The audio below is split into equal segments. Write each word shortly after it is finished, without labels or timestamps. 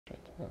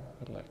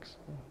Relax.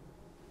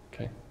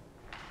 Okay.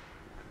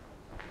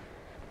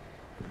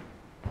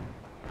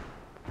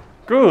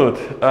 Good.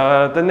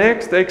 The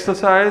next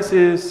exercise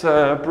is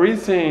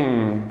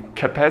breathing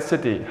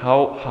capacity.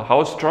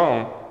 How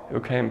strong you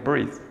can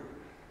breathe.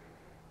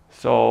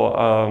 So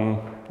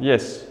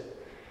yes,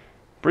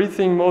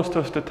 breathing most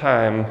of the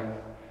time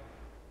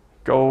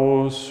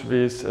goes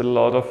with a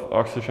lot of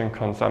oxygen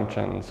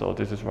consumption. So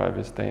this is why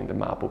we stay in the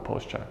𝕁𝕠𝕚𝕟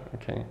posture.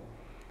 Okay,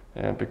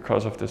 and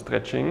because of the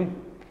stretching,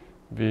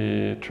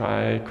 we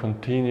try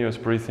continuous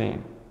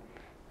breathing,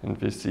 and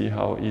we see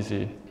how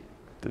easy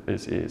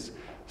this is.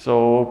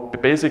 So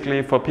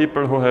basically, for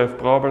people who have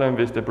problem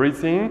with the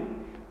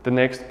breathing, the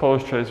next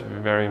posture is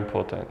very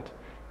important.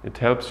 It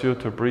helps you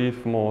to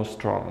breathe more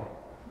strong.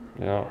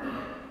 Yeah.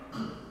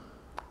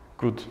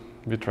 Good.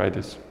 We try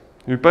this.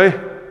 Übei.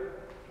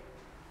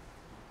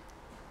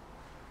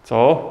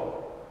 So.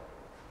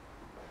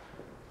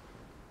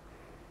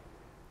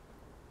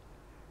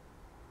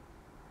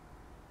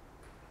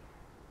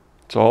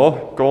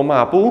 So, go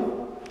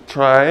𝕁𝕠𝕚𝕟.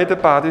 Try the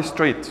body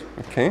straight.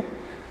 Okay.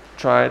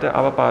 Try the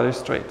upper body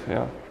straight.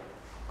 Yeah.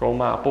 Go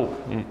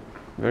𝕁𝕠𝕚.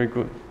 Very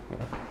good.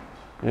 Yeah.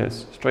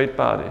 Yes. Straight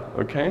body.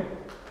 Okay.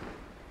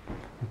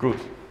 Good.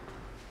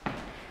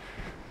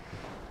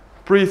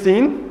 Breathe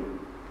in.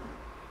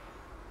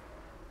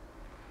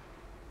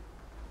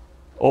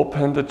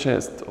 Open the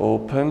chest.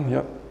 Open.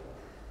 Yeah.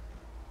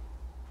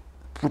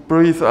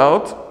 Breathe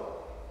out.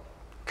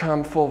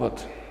 Come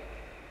forward.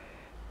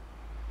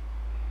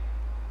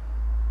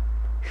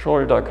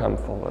 Shoulder come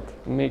forward.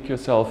 Make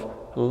yourself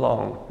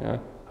long. Yeah.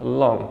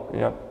 Long.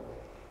 Yeah.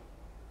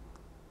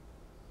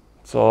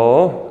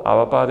 So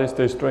our body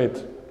stay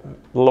straight.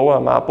 Lower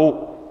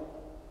𝕁𝕠𝕚.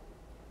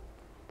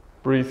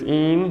 Breathe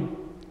in.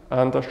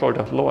 Under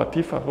shoulder. Lower.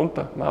 Tiefer.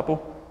 Runter. 𝕁𝕠𝕚.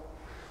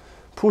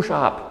 Push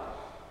up.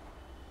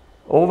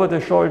 Over the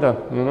shoulder.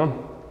 You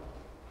know.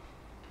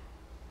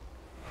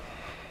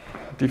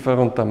 Tiefer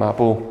runter.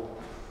 𝕁𝕠𝕚.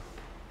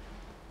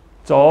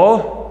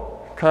 So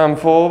come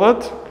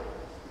forward.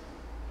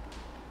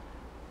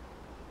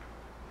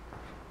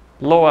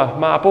 Lower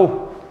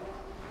𝕁𝕠𝕚.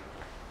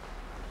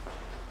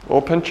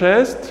 Open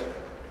chest.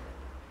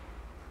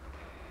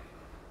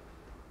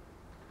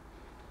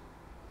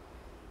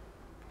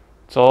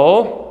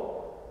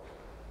 So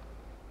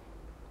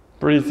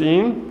breathe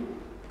in.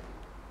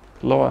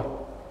 Lower.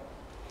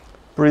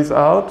 Breathe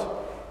out.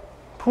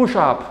 Push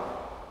up.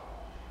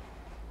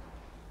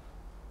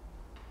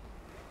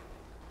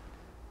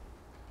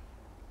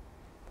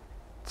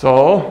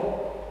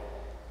 So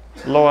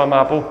lower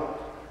𝕁𝕠𝕚.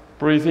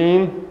 Breathe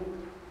in.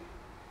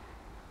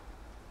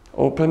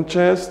 Open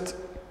chest.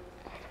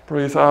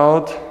 Breathe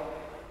out.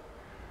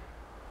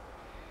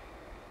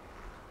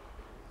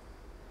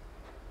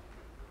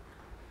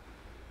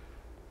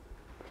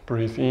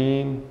 Breathe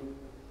in.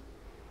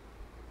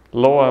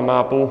 Lower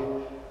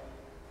𝕁𝕠𝕚.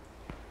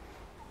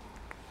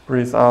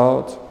 Breathe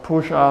out.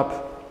 Push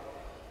up.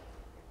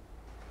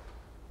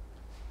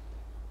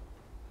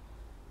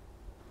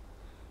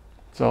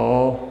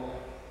 So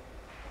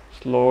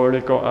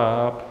slowly go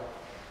up.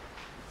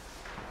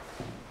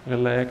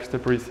 Relax the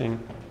breathing.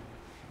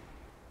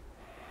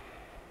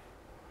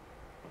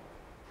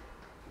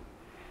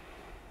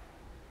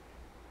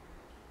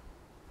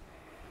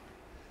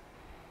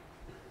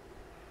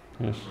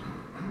 Yes.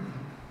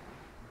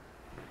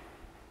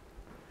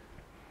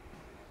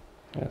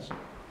 Yes.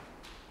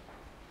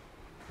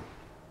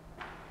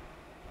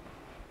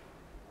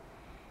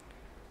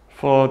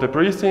 For the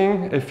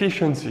breathing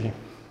efficiency,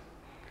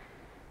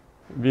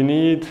 we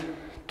need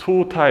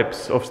two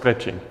types of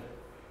stretching.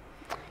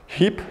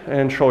 Hip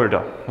and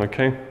shoulder,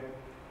 okay?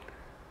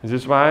 This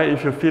is why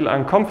if you feel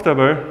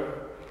uncomfortable,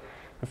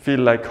 you feel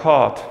like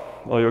hard,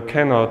 or you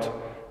cannot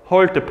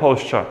hold the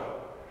posture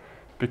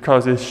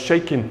because it's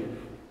shaking,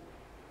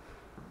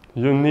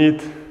 you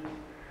need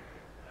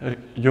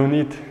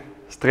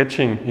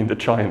stretching in the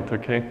joint,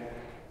 okay?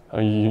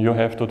 You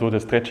have to do the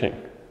stretching.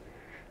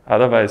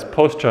 Otherwise,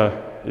 posture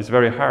is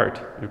very hard.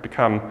 You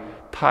become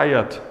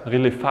tired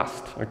really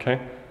fast,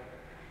 okay?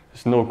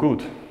 It's no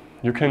good.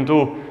 You can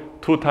do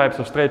two types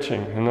of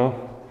stretching, you know?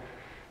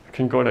 You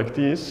can go like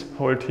this,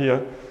 hold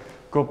here,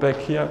 go back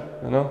here,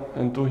 you know,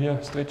 and do here,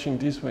 stretching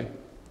this way.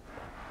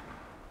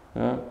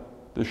 Yeah?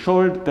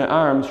 The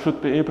arms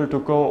should be able to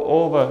go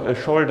over a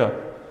shoulder,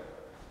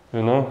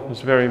 you know?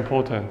 It's very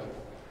important.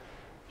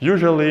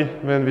 Usually,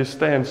 when we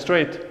stand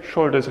straight,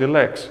 shoulders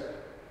relax.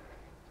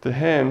 The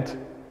hand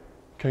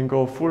can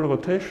go full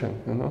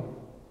rotation, you know,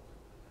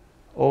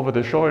 over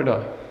the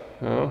shoulder,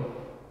 you know.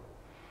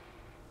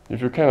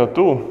 If you cannot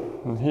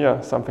do,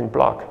 here something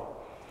block.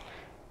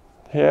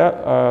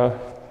 Here,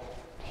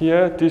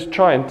 this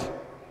joint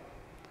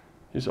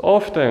is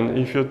often,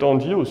 if you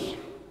don't use,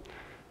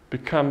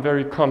 become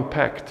very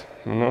compact,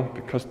 you know,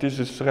 because this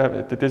is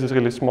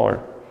really small,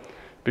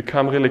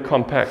 become really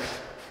compact.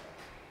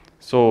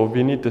 So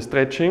we need the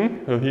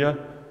stretching here,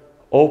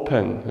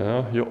 open, you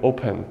know, you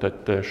open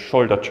the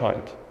shoulder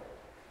joint.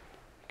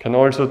 Can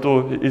also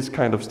do this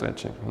kind of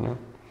stretching, you know.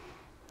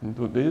 You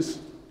do this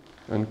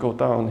and go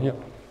down here.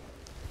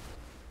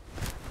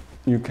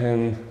 you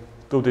can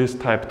do this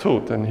type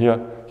 2, then here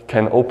you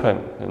can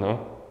open, you know.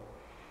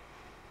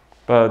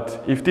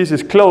 But if this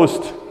is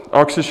closed,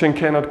 oxygen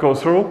cannot go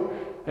through,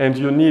 and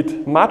you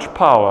need much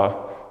power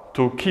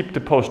to keep the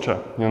posture,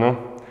 you know.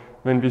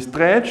 When we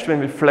stretch, when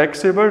we're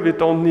flexible, we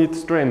don't need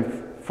strength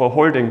for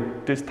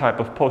holding this type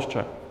of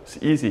posture. It's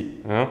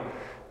easy, you know.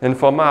 And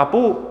for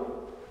𝕁𝕠𝕚𝕟,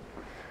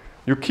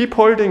 you keep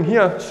holding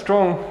here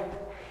strong,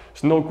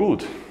 it's no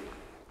good.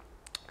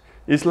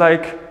 It's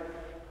like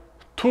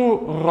 2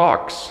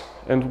 rocks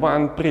and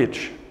 1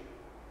 bridge.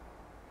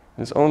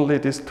 There's only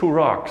these 2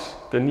 rocks,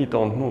 the knee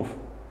don't move.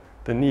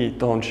 The knee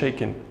don't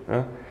shaking.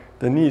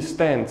 The knee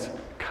stands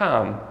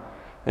calm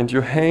and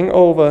you hang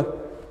over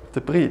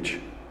the bridge.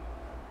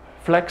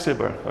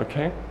 Flexible,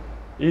 okay?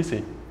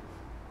 Easy.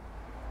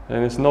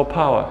 And it's no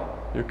power.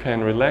 You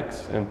can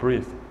relax and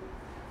breathe.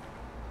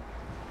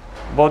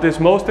 What is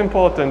most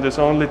important is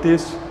only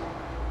these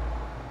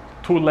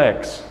 2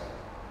 legs,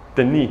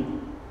 the knee.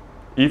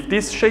 If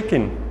this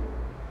shaking,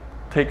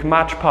 take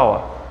much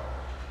power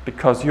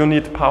because you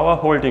need power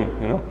holding,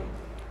 you know?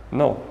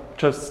 No,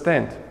 just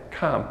stand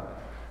calm.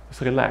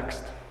 It's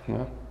relaxed. You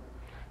know?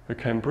 You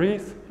can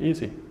breathe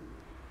easy.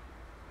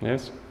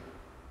 Yes.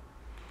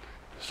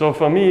 So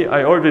for me,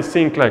 I always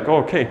think like,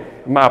 okay,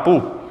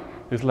 𝕁𝕠𝕚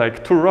is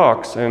like 2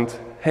 rocks and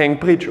hang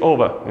bridge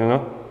over, you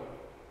know.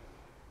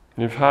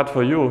 If hard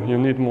for you, you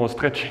need more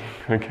stretching,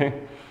 okay?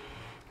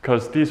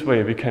 Because this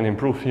way we can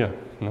improve here,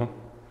 you know.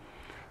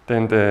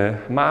 Then the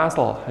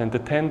muscle and the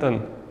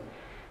tendon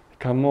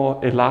become more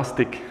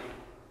elastic.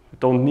 You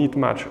don't need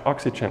much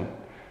oxygen,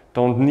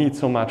 don't need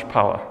so much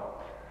power.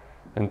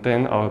 And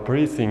then our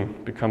breathing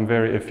become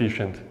very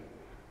efficient.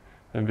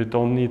 And we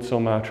don't need so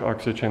much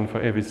oxygen for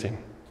everything.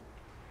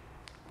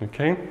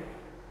 Okay?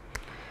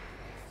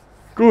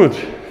 Good.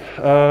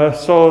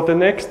 So the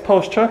next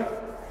posture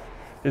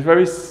is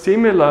very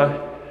similar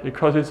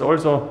because it's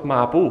also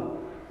𝕁𝕠𝕚.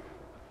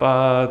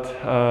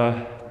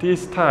 But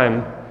this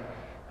time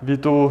we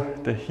do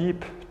the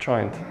hip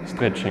joint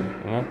stretching.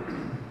 You know?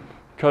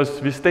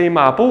 Because we stay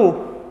𝕁𝕠𝕚,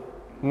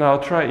 now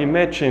try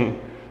imagine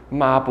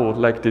𝕁𝕠𝕚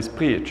like this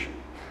bridge.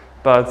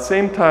 But at the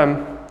same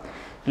time,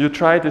 you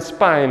try the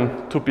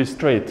spine to be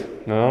straight.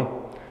 You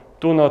know?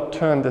 Do not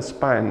turn the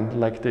spine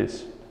like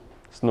this.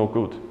 It's no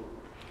good.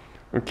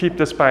 You keep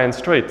the spine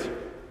straight.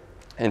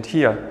 And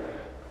here,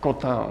 go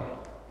down.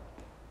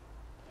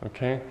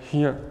 Okay?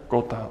 Here,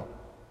 go down.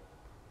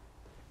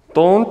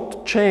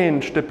 Don't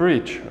change the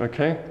bridge,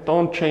 okay?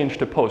 Don't change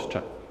the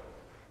posture.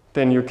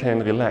 Then you can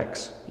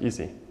relax,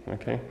 easy,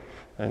 okay?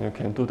 And you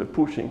can do the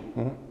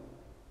pushing.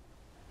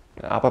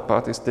 The upper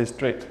body stays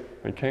straight,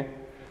 okay?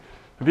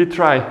 We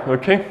try,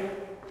 okay?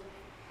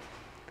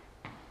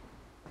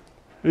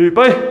 预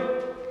备，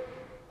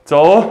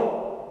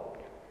走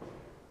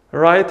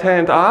 ，right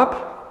hand up，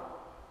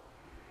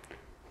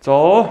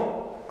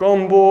 走，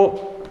弓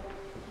步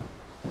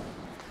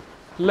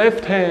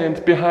 ，left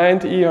hand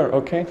behind ear,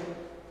 okay?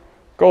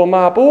 Go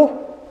𝕁𝕠𝕚,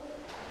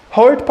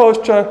 hold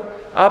posture,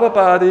 upper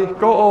body,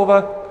 go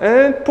over,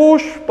 and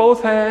push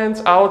both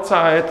hands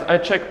outside. I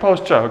check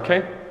posture,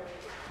 okay?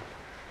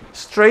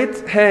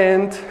 Straight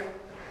hand,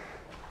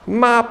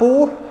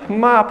 𝕁𝕠𝕚,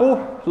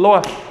 𝕁𝕠𝕚,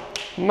 lower,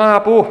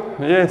 𝕁𝕠𝕚,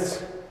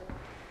 yes.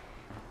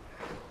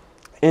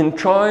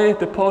 Enjoy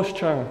the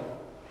posture.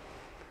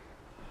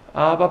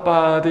 Upper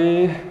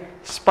body,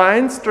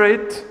 spine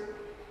straight,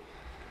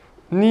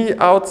 knee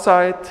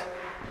outside,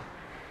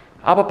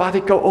 upper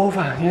body go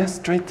over, yes,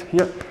 straight,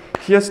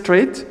 here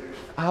straight,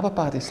 upper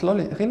body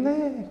slowly,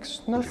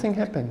 relax, nothing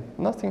happen,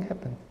 nothing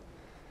happen.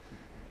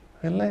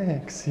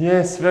 Relax,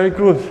 yes, very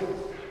good.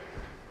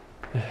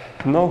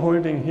 No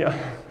holding here.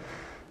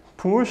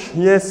 Push,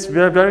 yes,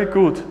 very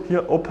good.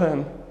 Here,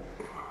 open,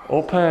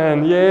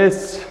 open,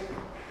 yes.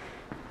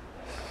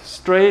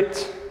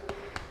 Straight,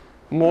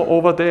 more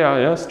over there,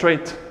 yeah,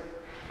 straight.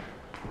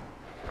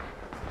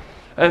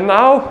 And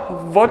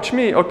now, watch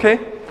me, okay?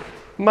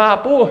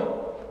 𝕁𝕠𝕚,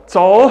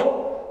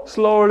 走,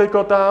 slowly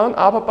go down,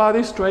 upper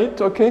body straight,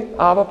 okay?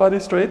 Upper body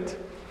straight.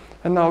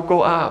 And now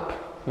go up,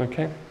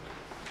 okay?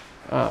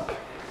 Up.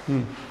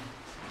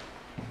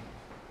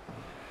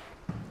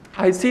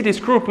 I see this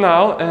group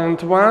now,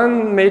 and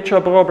one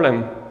major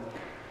problem.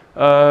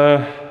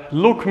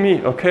 Look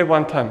me, okay,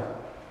 one time.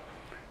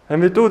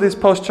 And we do this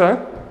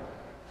posture.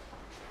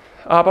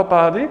 Upper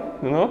body,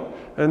 you know,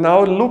 and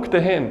now look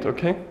the hand,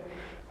 okay?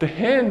 The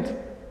hand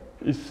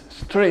is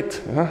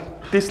straight,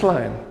 this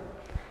line.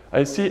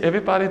 I see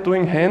everybody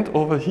doing hand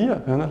over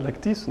here, you know,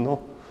 like this,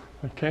 no?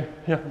 Okay,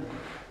 here.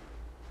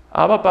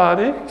 Upper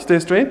body, stay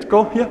straight,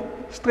 go here,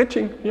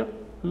 stretching, here,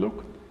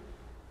 look.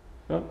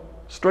 Yeah.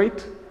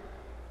 Straight,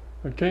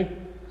 okay,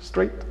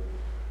 straight.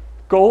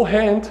 Go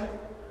hand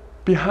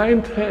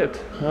behind head,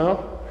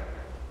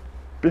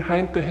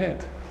 behind the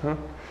head.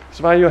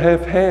 That's why you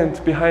have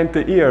hand behind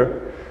the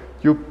ear.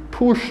 You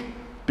push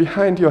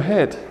behind your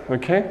head,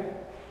 okay?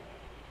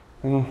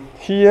 And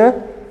here,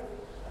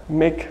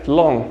 make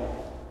long,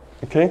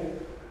 okay?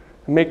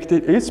 Make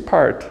this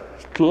part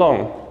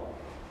long.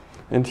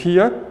 And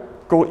here,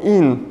 go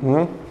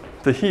in,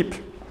 the hip.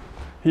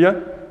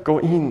 Here, go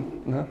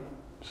in, no?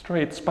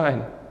 Straight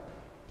spine.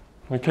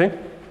 Okay?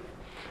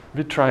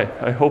 We try.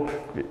 I hope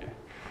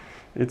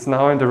it's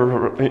now in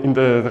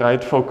the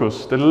right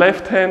focus. The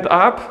left hand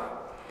up.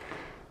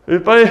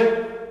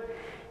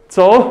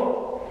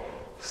 So,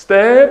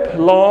 step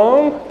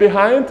long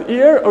behind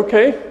ear.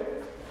 Okay?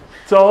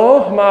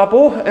 So,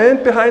 mabu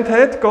and behind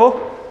head.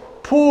 Go.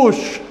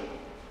 Push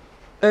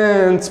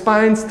and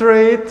spine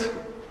straight.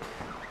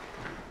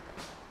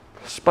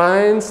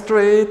 Spine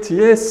straight.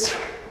 Yes.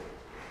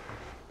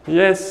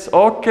 Yes.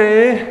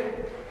 Okay.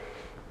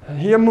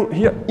 Here,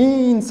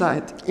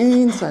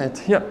 inside,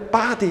 here,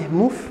 body,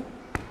 move.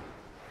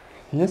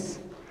 Yes.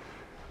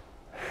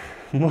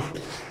 Move.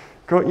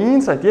 Go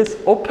inside, yes,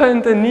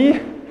 open the knee.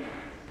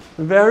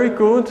 Very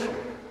good.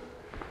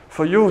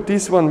 For you,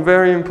 this one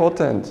very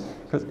important,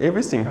 because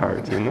everything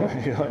hard, you know.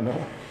 Yeah, I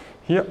know.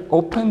 Here,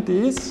 open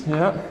this,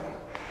 yeah.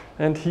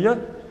 And here,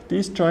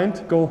 this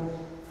joint, go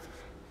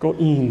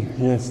in,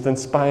 yes, then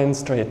spine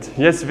straight.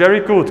 Yes, very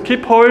good.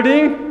 Keep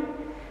holding.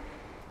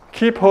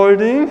 Keep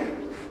holding.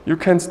 You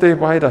can stay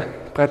wider,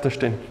 breiter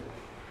stehen.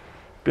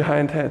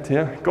 Behind head,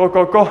 yeah. Go,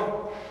 go,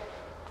 go.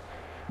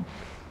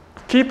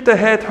 Keep the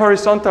head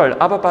horizontal,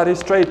 upper body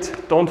straight.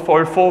 Don't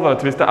fall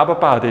forward with the upper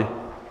body.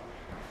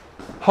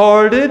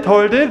 Hold it,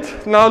 hold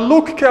it. Now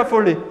look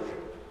carefully.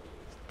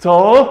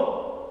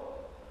 So,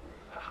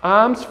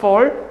 arms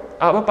fall,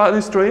 upper body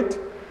straight,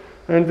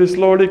 and we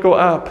slowly go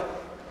up.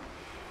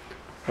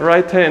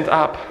 Right hand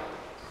up.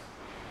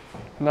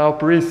 Now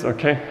breathe,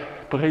 okay?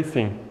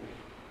 Breathing.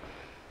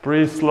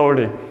 Breathe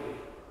slowly.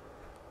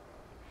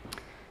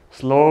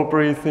 Slow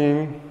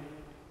breathing.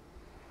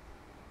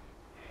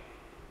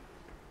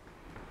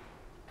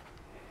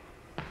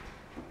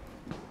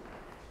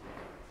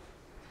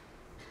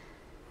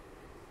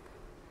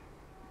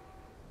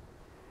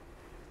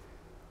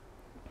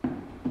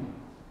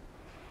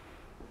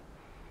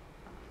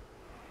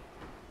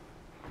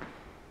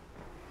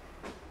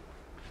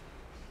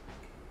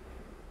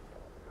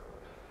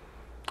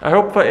 I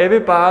hope for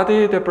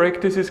everybody the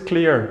practice is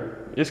clear.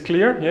 Is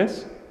clear?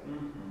 Yes?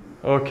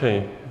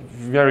 Okay,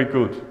 very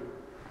good.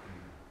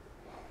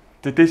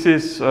 This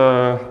is,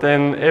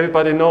 then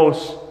everybody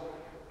knows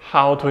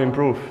how to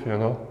improve, you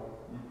know.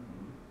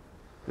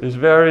 It's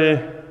very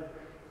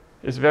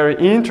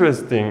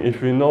interesting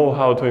if we know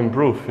how to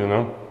improve, you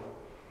know.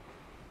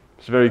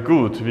 It's very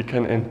good. We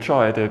can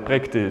enjoy the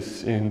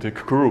practice in the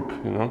group,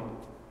 you know.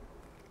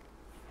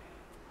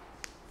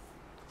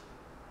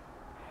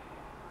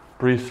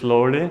 Breathe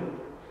slowly.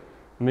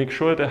 Make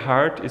sure the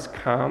heart is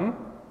calm.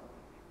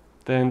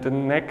 Then the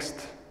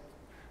next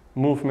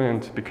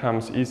movement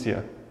becomes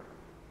easier.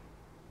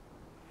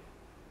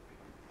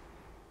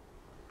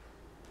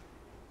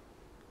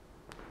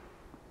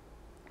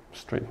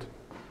 Straight.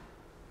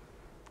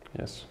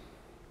 Yes.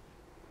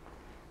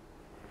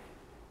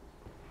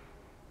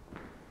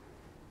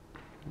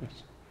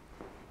 Yes.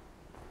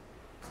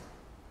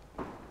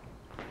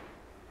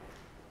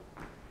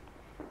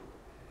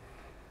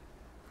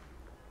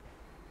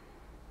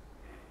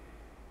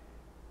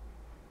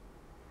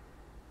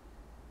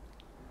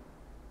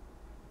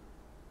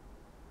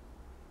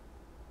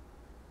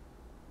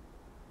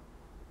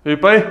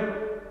 Übel.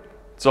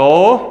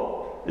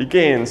 So,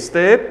 again,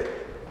 step.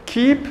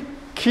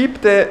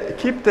 Keep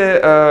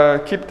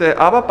the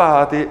upper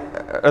body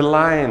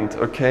aligned,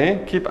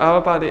 okay? Keep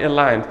upper body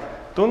aligned.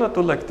 Do not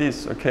do like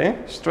this, okay?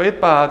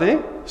 Straight body,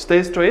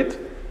 stay straight.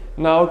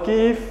 Now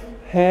give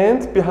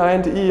hand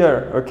behind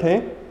ear,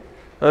 okay?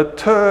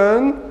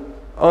 Turn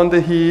on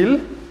the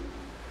heel.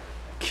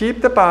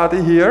 Keep the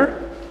body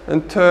here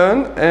and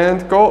turn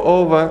and go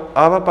over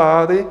upper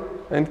body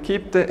and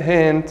keep the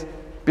hand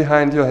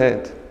behind your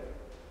head.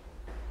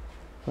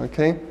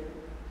 Okay?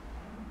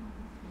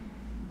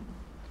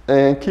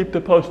 And keep the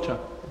posture,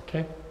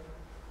 okay?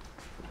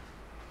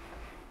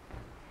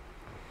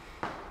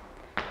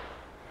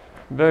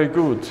 Very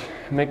good.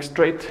 Make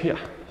straight here,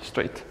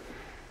 straight,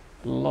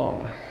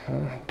 long.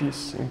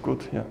 This and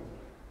good here.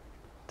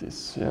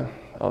 This, yeah,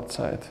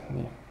 outside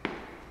knee.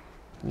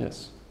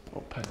 Yes,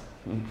 open.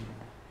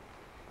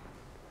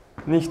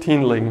 Nicht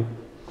hinlegen.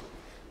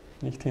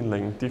 Nicht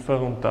hinlegen. Tiefer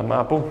runter.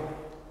 Mabu.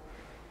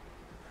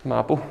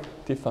 Mabu.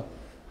 Tiefer.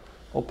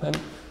 Open.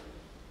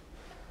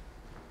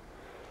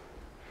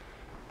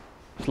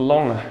 It's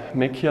long.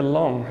 Make here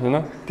long, you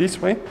know.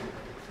 This way.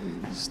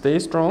 Stay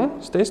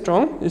strong. Stay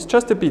strong. It's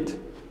just a bit.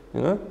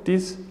 You know.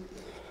 This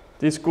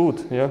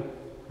good. Yeah.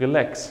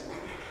 Relax.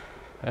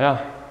 Yeah.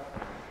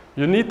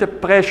 You need the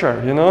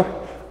pressure, you know.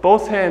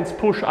 Both hands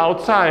push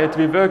outside.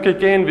 We work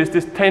again with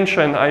this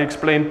tension I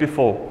explained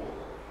before.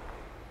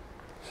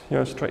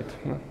 Here straight.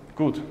 Yeah.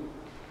 Good.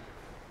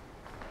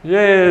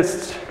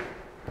 Yes.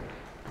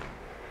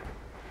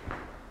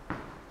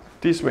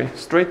 This way,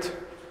 straight.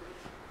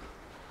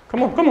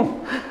 Come on, come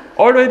on.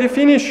 Already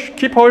finish.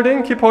 Keep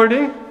holding, keep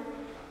holding.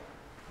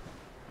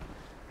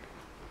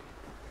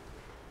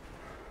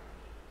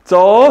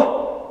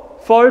 So,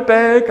 fall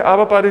back,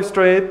 upper body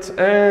straight,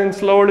 and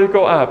slowly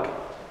go up.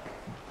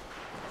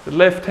 The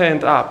left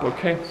hand up,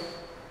 okay?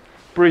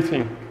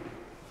 Breathing.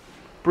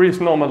 Breathe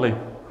normally.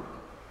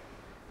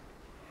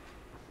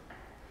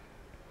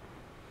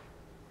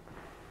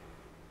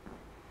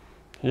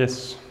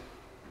 Yes.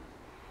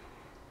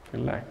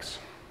 Relax.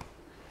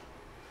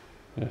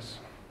 Yes.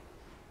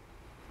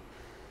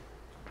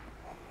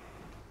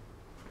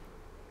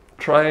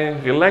 Try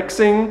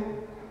relaxing,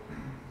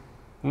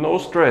 no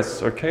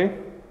stress, okay?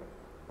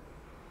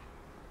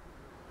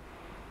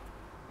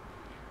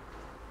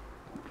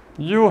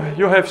 You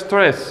have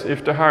stress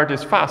if the heart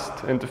is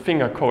fast and the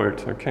finger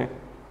cold, okay?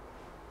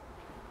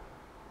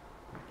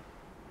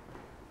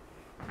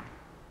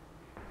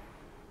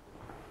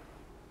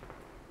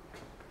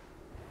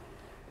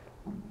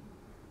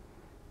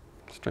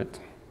 Straight,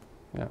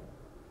 yeah.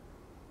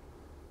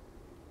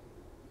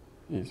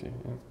 Easy,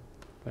 yeah.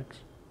 Thanks.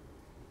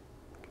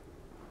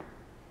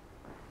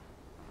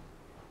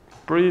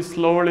 Breathe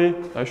slowly.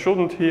 I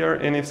shouldn't hear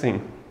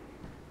anything.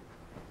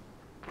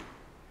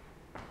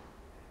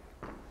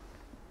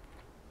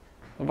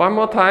 One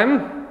more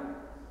time.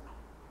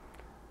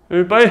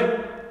 预备.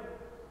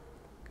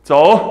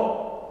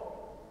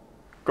 So.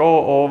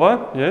 Go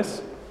over.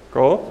 Yes.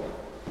 Go.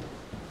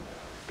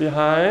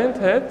 Behind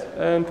head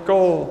and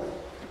go.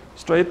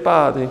 Straight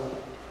body.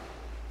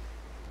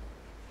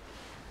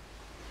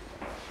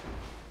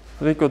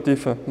 Rico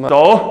tiefer.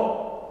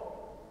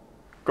 So.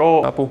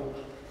 Go. Abu.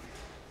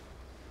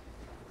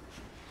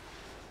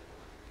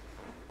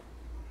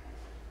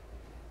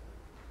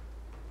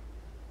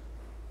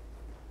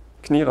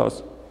 Knie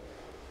raus.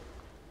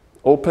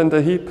 Open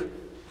the hip.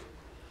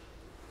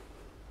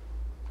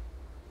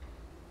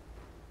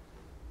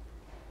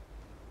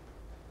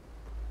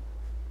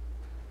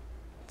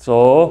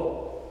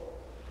 So,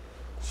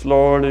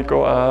 slowly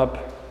go up.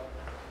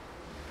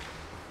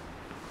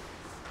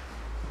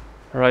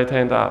 Right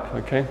hand up,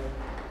 okay?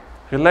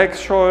 Relax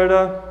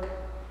shoulder.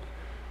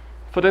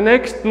 For the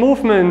next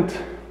movement,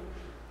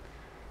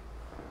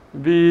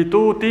 we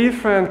do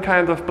different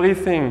kind of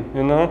breathing,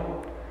 you know?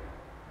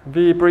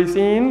 We breathe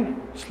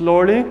in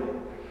slowly,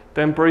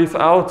 then breathe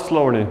out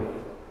slowly.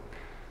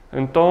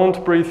 And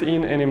don't breathe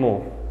in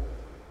anymore.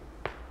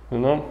 You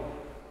know?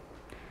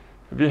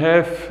 We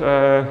have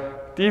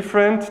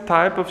different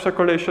type of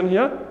circulation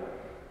here.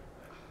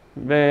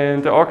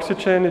 When the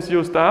oxygen is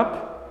used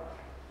up,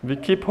 we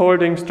keep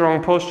holding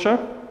strong posture.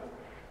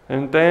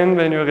 And then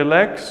when you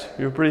relax,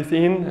 you breathe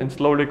in and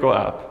slowly go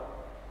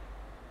up.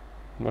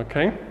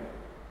 Okay?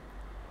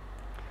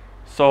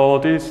 So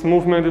this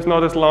movement is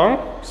not as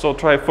long, so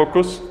try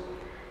focus.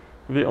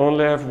 We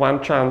only have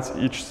one chance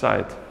each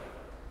side.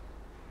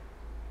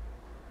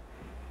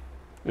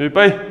 预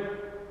备.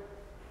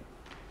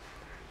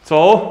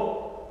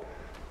 So,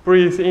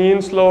 breathe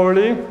in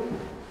slowly,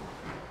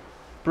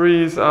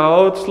 breathe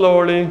out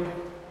slowly,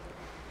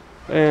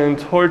 and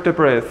hold the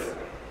breath.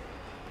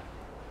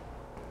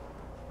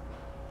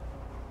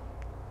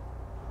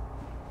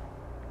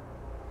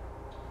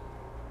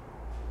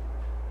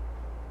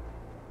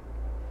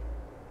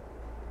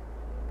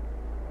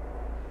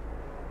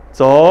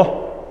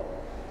 So,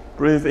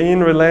 breathe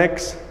in,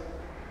 relax,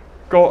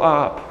 go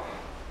up.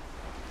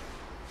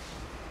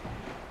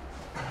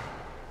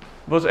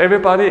 Was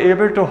everybody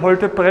able to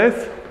hold the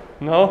breath?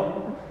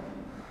 No?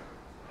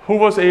 Who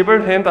was able?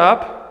 Hand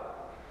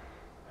up.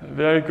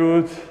 Very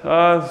good.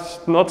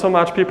 Not so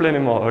much people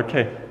anymore.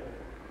 Okay.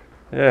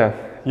 Yeah.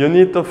 You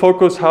need to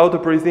focus how to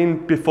breathe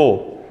in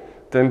before.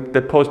 Then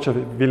the posture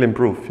will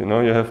improve. You know,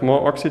 you have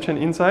more oxygen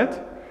inside,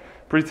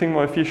 breathing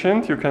more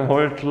efficient. You can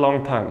hold a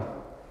long time.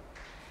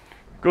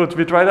 Good,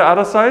 we try the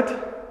other side.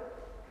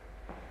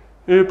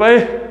 预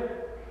备.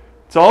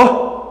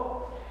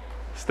 So.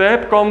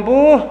 Step,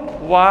 gombu,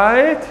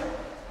 wide.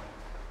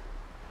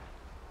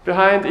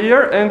 Behind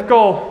ear and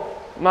go.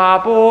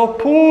 Mabu,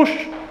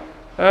 push.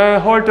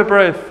 Hold the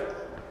breath.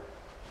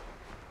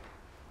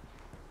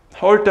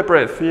 Hold the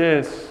breath,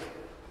 yes.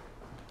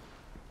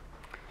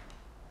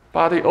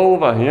 Body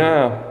over,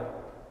 yeah.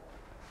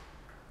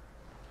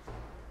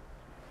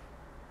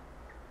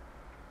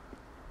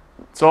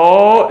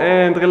 So,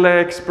 and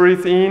relax,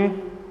 breathe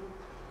in.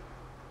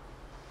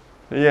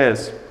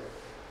 Yes.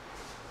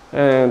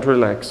 And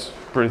relax,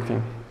 breathe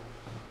in.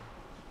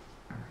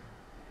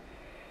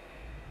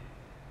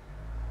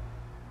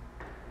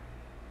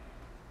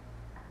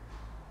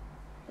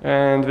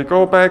 And we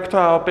go back to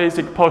our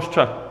basic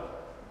posture.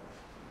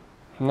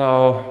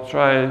 Now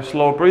try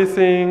slow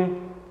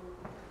breathing.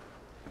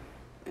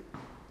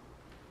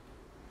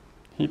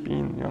 Hip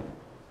in, yeah.